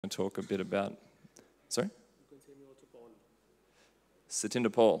And talk a bit about, sorry? You can say me also Paul.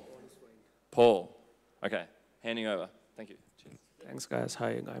 Satinder Paul. Paul is fine. Paul. Okay, handing over. Thank you. Cheers. Thanks, guys.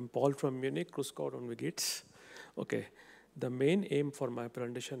 Hi, I'm Paul from Munich, Cruise Code on Git. Okay, the main aim for my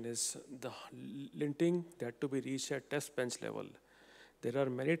presentation is the linting that to be reached at test bench level. There are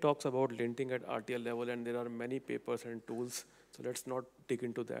many talks about linting at RTL level, and there are many papers and tools, so let's not dig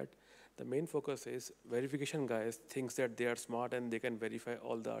into that. The main focus is verification guys thinks that they are smart and they can verify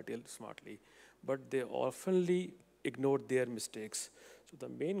all the RTL smartly, but they oftenly ignore their mistakes. So the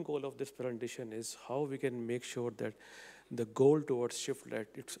main goal of this presentation is how we can make sure that the goal towards shift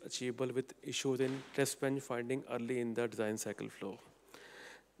left it's achievable with issues in test bench finding early in the design cycle flow.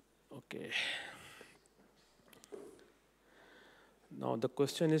 Okay. Now the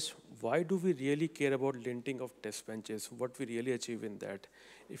question is, why do we really care about linting of test benches? What we really achieve in that?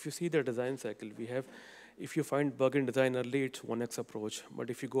 If you see the design cycle, we have, if you find bug in design early, it's 1x approach. But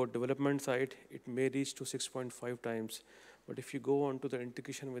if you go development side, it may reach to 6.5 times. But if you go on to the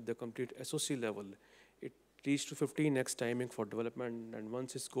integration with the complete SOC level, it reaches to 15x timing for development. And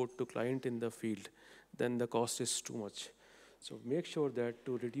once it's go to client in the field, then the cost is too much. So make sure that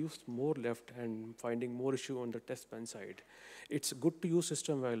to reduce more left and finding more issue on the test bench side. It's good to use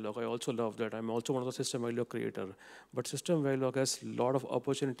SystemVerilog. I also love that. I'm also one of the SystemVerilog creator. But SystemVerilog has a lot of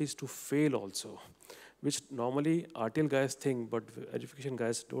opportunities to fail also, which normally RTL guys think, but verification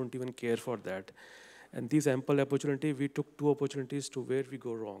guys don't even care for that. And these ample opportunity, we took 2 opportunities to where we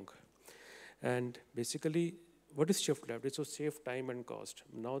go wrong. And basically, what is shift left? It's to save time and cost.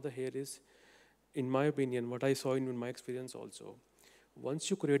 Now the here is, in my opinion, what I saw in my experience also, once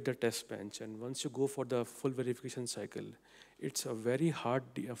you create the test bench and once you go for the full verification cycle, it's a very hard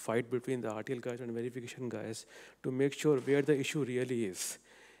fight between the RTL guys and verification guys to make sure where the issue really is.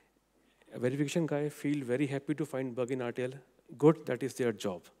 A verification guy feel very happy to find bug in RTL. Good, that is their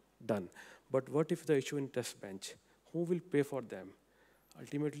job, done. But what if the issue in test bench? Who will pay for them?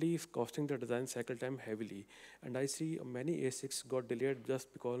 Ultimately, it's costing the design cycle time heavily. And I see many ASICs got delayed just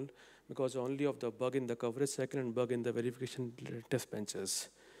because only of the bug in the coverage cycle and bug in the verification test benches.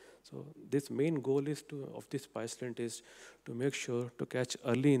 So this main goal is of this pyslang is to make sure to catch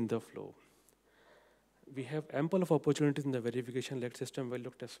early in the flow. We have ample of opportunities in the verification like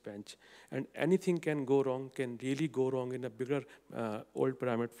SystemVerilog Testbench, and anything can go wrong, can really go wrong in a bigger old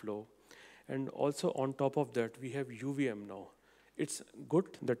pyramid flow. And also on top of that, we have UVM now. It's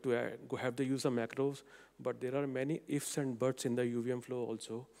good that to have the user macros, but there are many ifs and buts in the UVM flow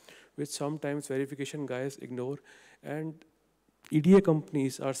also, which sometimes verification guys ignore. And EDA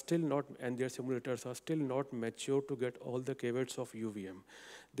companies are still not, and their simulators are still not mature to get all the caveats of UVM.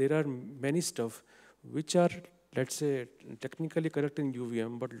 There are many stuff which are, let's say, technically correct in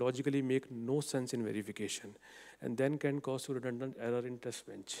UVM, but logically make no sense in verification, and then can cause a redundant error in test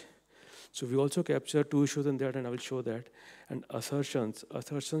bench. So we also capture 2 issues in that, and I will show that. And assertions.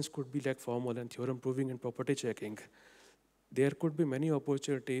 Assertions could be like formal and theorem proving and property checking. There could be many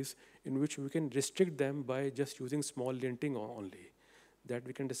opportunities in which we can restrict them by just using small linting only. That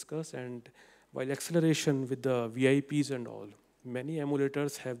we can discuss. And while acceleration with the VIPs and all, many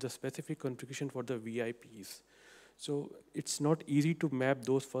emulators have the specific configuration for the VIPs. So it's not easy to map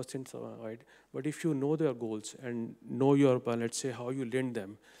those first inside, but if you know their goals and know your, let's say, how you lint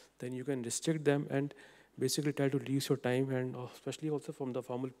them, then you can restrict them and basically try to reduce your time, and especially also from the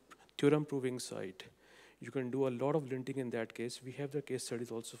formal theorem proving side. You can do a lot of linting in that case. We have the case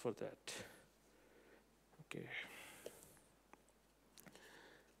studies also for that. Okay.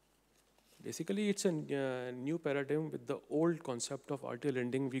 Basically, it's a new paradigm with the old concept of RTL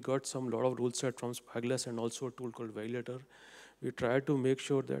linting. We got some lot of rule set from Spyglass and also a tool called Validator. We try to make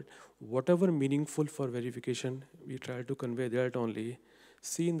sure that whatever meaningful for verification, we try to convey that only.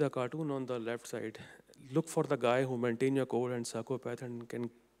 See in the cartoon on the left side, look for the guy who maintains your code and psychopath and can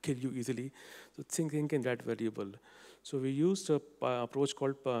kill you easily. So think in that variable. So we used a approach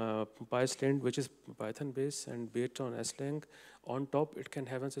called pyslang, which is Python based and based on slang. On top, it can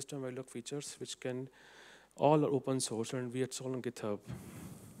have a SystemVerilog features, which can all are open source, and we install on GitHub.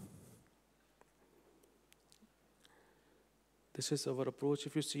 This is our approach.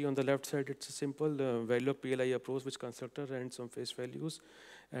 If you see on the left side, it's a simple Verilog PLI approach, which constructor and some face values.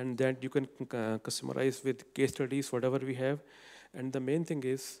 And then you can customize with case studies, whatever we have. And the main thing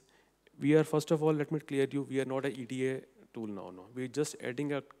is, we are, first of all, let me clear you, we are not an EDA tool now. No. We're just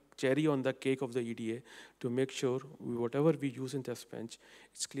adding a cherry on the cake of the EDA to make sure whatever we use in Testbench,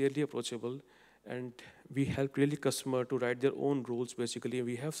 it's clearly approachable. And we help really customer to write their own rules. Basically,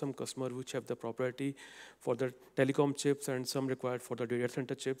 we have some customer which have the propriety for the telecom chips and some required for the data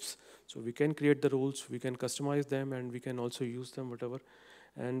center chips. So we can create the rules, we can customize them, and we can also use them, whatever.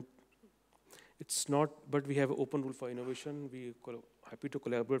 And it's not, but we have open rule for innovation. We happy to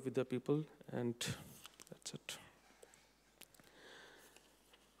collaborate with the people, and that's it.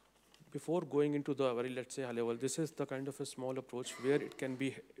 Before going into the very, let's say, high level, this is the kind of a small approach where it can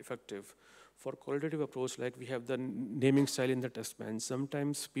be effective. For qualitative approach, like we have the naming style in the test bench.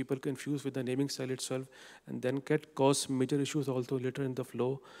 Sometimes people confuse with the naming style itself and then cause major issues also later in the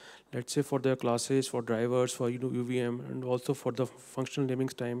flow. Let's say for the classes, for drivers, for UVM, and also for the functional naming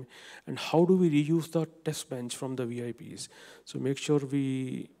time. And how do we reuse the test bench from the VIPs? So make sure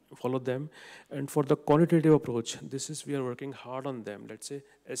we follow them. And for the quantitative approach, we are working hard on them. Let's say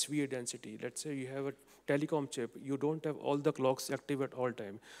SVA density. Let's say you have a telecom chip, you don't have all the clocks active at all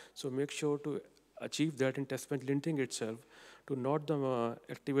time. So make sure to achieve that in testbench linting itself to not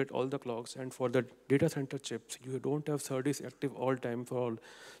activate all the clocks. And for the data center chips, you don't have SerDes active all time for all,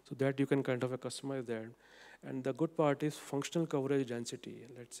 so that you can kind of customize that. And the good part is functional coverage density.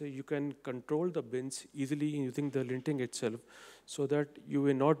 Let's say you can control the bins easily using the linting itself, so that you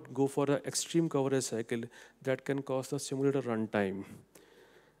will not go for an extreme coverage cycle that can cause the simulator runtime.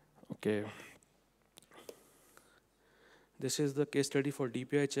 Okay. This is the case study for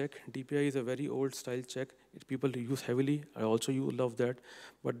DPI check. DPI is a very old style check. People use heavily. You love that.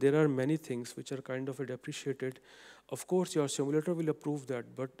 But there are many things which are kind of depreciated. Of course, your simulator will approve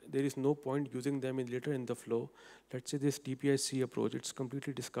that, but there is no point using them later in the flow. Let's say this DPI-C approach, it's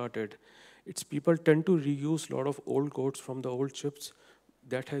completely discarded. People tend to reuse a lot of old codes from the old chips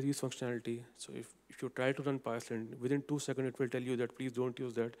that has used functionality. So if you try to run pyslang, within 2 seconds it will tell you that please don't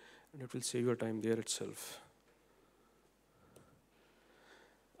use that, and it will save your time there itself.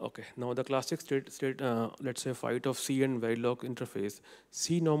 Okay, now the classic let's say fight of C and Verilog interface.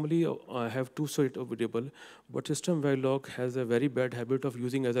 C normally have two state of variable, but SystemVerilog has a very bad habit of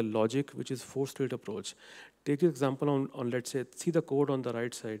using as a logic, which is 4-state approach. Take the example on let's say, see the code on the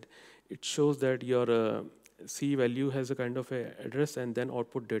right side. It shows that your C value has a kind of a address and then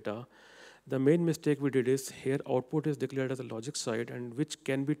output data. The main mistake we did is here output is declared as a logic side, and which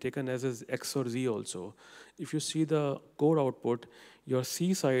can be taken as X or Z also. If you see the code output, your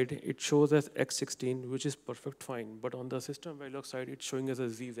C side, it shows as X16, which is perfect fine. But on the SystemVerilog side, it's showing as a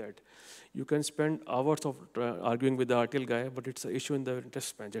ZZ. You can spend hours of arguing with the RTL guy, but it's an issue in the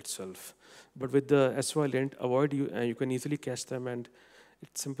test bench itself. But with the SY lint, you can easily catch them, and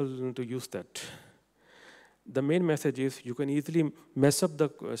it's simple to use that. The main message is you can easily mess up the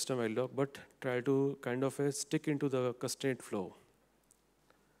SystemVerilog, but try to kind of stick into the constraint flow.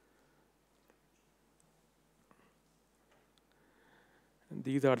 And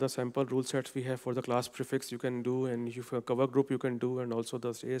these are the sample rule sets we have for the class prefix you can do, and if you have a cover group you can do, and also the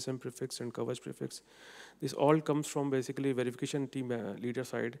ASM prefix and coverage prefix. This all comes from basically verification team leader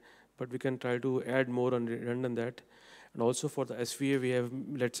side, but we can try to add more and run on that. And also for the SVA, we have,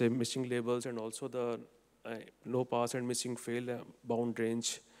 let's say, missing labels, and also the low pass and missing fail bound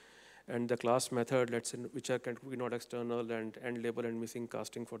range, and the class method, let's say, which are not external, and end label and missing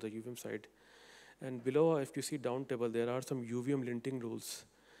casting for the UVM side. And below, if you see down table, there are some UVM linting rules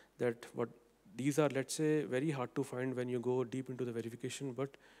these are, let's say, very hard to find when you go deep into the verification, but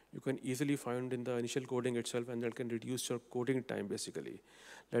you can easily find in the initial coding itself, and that can reduce your coding time basically.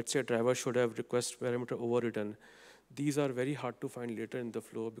 Let's say driver should have request parameter overridden. These are very hard to find later in the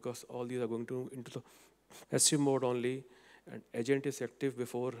flow because all these are going into the passive mode only, and agent is active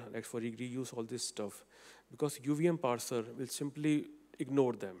before, like for reuse all this stuff, because UVM parser will simply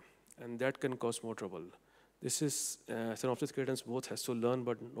ignore them, and that can cause more trouble. This is Synopsys Cadence both has to learn,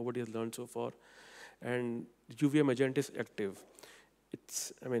 but nobody has learned so far. And UVM agent is active.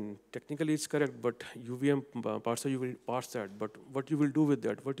 Technically it's correct, but UVM parser, you will parse that, but what you will do with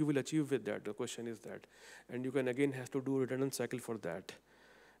that, what you will achieve with that, the question is that. And you can again have to do redundant cycle for that.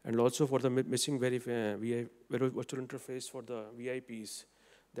 And also for the missing virtual interface for the VIPs,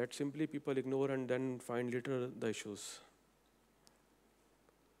 that simply people ignore and then find later the issues.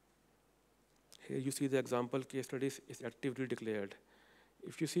 Here you see the example case studies is actively declared.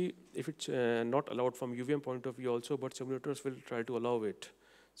 If you see, if it's not allowed from UVM point of view also, but simulators will try to allow it.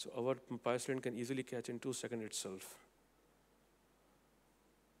 So our pyslang can easily catch in 2 seconds itself.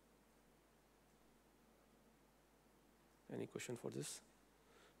 Any question for this?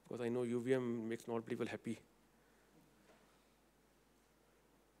 Because I know UVM makes not people happy.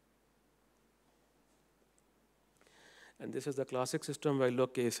 And this is the classic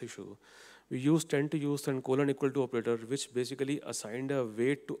SystemVerilog case issue. We tend to use an colon equal to operator, which basically assigned a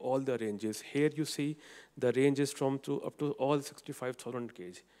weight to all the ranges. Here you see the ranges from up to all 65,000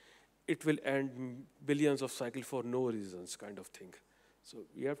 gauge. It will end billions of cycles for no reasons, kind of thing. So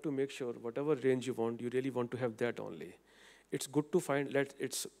you have to make sure whatever range you want, you really want to have that only. it's good to find,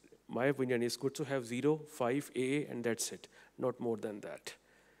 my opinion, it's good to have 0, 5, AA, and that's it, not more than that.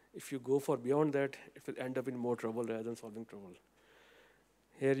 If you go for beyond that, it will end up in more trouble rather than solving trouble.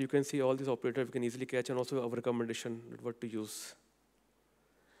 Here you can see all these operators we can easily catch, and also our recommendation what to use.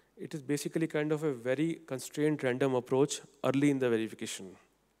 It is basically kind of a very constrained random approach early in the verification.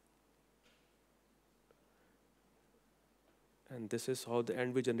 And this is how the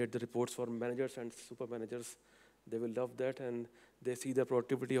end we generate the reports for managers and super managers. They will love that, and they see the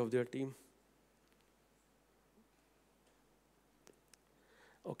productivity of their team.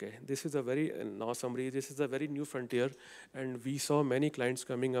 Okay, this is a very, now summary, this is a very new frontier, and we saw many clients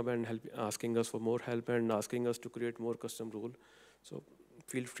coming up and asking us for more help and asking us to create more custom rule. So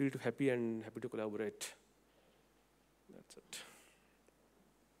feel free to happy to collaborate. That's it.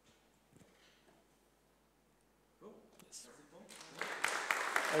 Yes.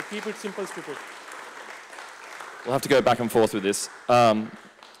 I keep it simple, stupid. We'll have to go back and forth with this.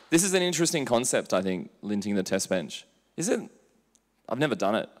 This is an interesting concept, I think, linting the test bench. Is it? I've never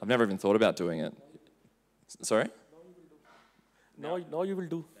done it. I've never even thought about doing it. Sorry? Now you will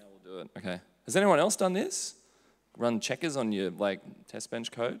do. Now we'll do it. Okay. Has anyone else done this? Run checkers on your test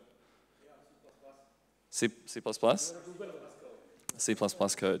bench code? C++? C++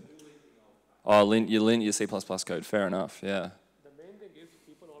 code. Oh, you lint your C++ code. Fair enough. Yeah. The main thing is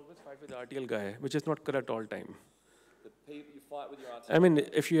people always fight with the RTL guy, which is not correct all time. You fight with your RTL. I mean,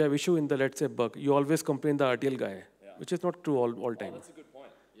 if you have issue in the, let's say, bug, you always complain the RTL guy, which is not true all time. Oh, that's a good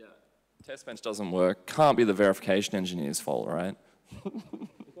point. Yeah. Test bench doesn't work. Can't be the verification engineer's fault, right?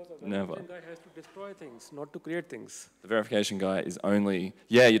 Because the Never. verification guy has to destroy things, not to create things. The verification guy is only,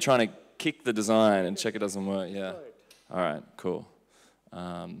 you're trying to kick the design and check it doesn't work, yeah. All right, cool.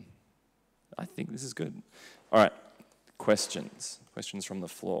 I think this is good. All right, questions. Questions from the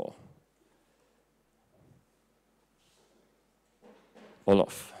floor.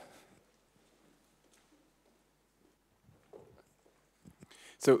 Olaf.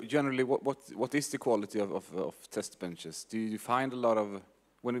 So generally, what is the quality of test benches? Do you find a lot of,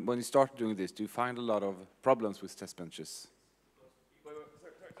 when you start doing this, do you find a lot of problems with test benches?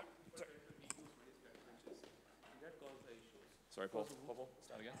 Sorry, Paul.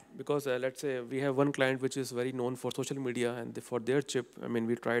 Start again. Because let's say we have one client which is very known for social media, and for their chip, I mean,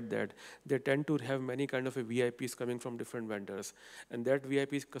 we tried that. They tend to have many kind of VIPs coming from different vendors, and that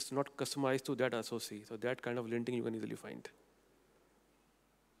VIP is not customized to that SOC. So that kind of linting you can easily find.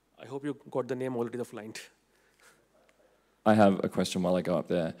 I hope you got the name already of client. I have a question while I go up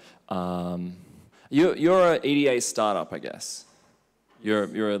there. You're an EDA startup, I guess.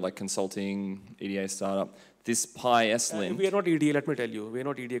 You're a consulting EDA startup. This pyslang. We are not EDA, let me tell you. We are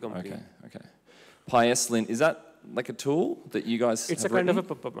not EDA company. Okay. Pyslang, is that like a tool that you guys It's have a kind written?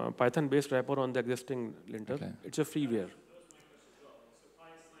 of a Python-based wrapper on the existing linter. Okay. It's a freeware.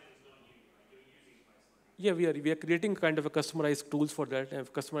 Yeah, we are creating kind of a customized tools for that, and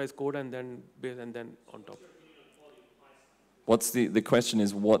customized code, and then on top. The question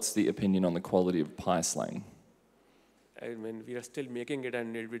is, what's the opinion on the quality of pyslang? I mean, we are still making it,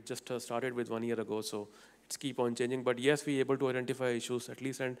 and we just started with 1 year ago, so it's keep on changing. But yes, we are able to identify issues at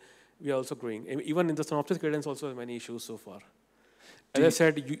least, and we are also growing. Even in the Synopsys cadence also have many issues so far. As I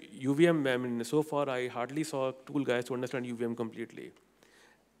said, UVM, I mean, so far I hardly saw tool guys to understand UVM completely.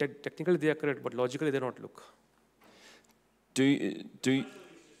 Technically they are correct, but logically they don't look.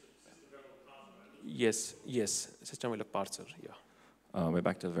 Yes, SystemVerilog parser, yeah. Oh, we're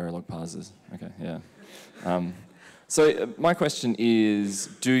back to Verilog parsers. Okay, yeah. So my question is,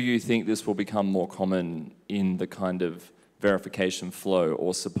 do you think this will become more common in the kind of verification flow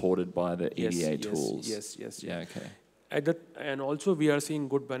or supported by the EDA tools? Yes. Yeah, okay. And also we are seeing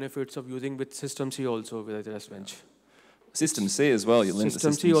good benefits of using with SystemC also with the Testbench. SystemC as well, you lint the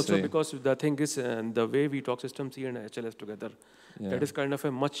SystemC also, because the thing is, the way we talk SystemC and HLS together, that is kind of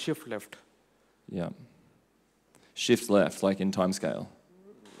a much shift left. Yeah. Shift left, like in timescale.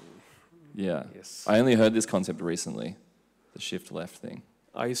 Yeah. Yes. I only heard this concept recently, the shift left thing.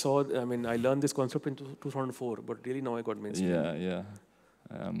 I learned this concept in 2004, but really now I got mainstream. Yeah.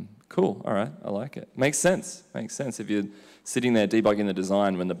 Cool, all right, I like it. Makes sense. If you're sitting there debugging the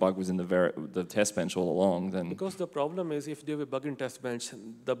design when the bug was in the test bench all along, then... Because the problem is, if you have a bug in test bench,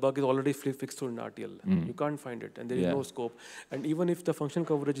 the bug is already fixed to an RTL. You can't find it, and there is no scope. And even if the function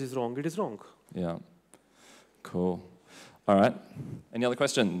coverage is wrong, it is wrong. Yeah, cool. All right, any other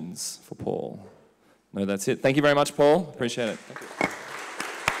questions for Paul? No, that's it. Thank you very much, Paul. Appreciate it. Thank you.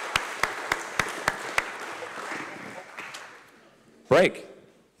 Break.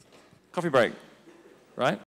 Coffee break, right?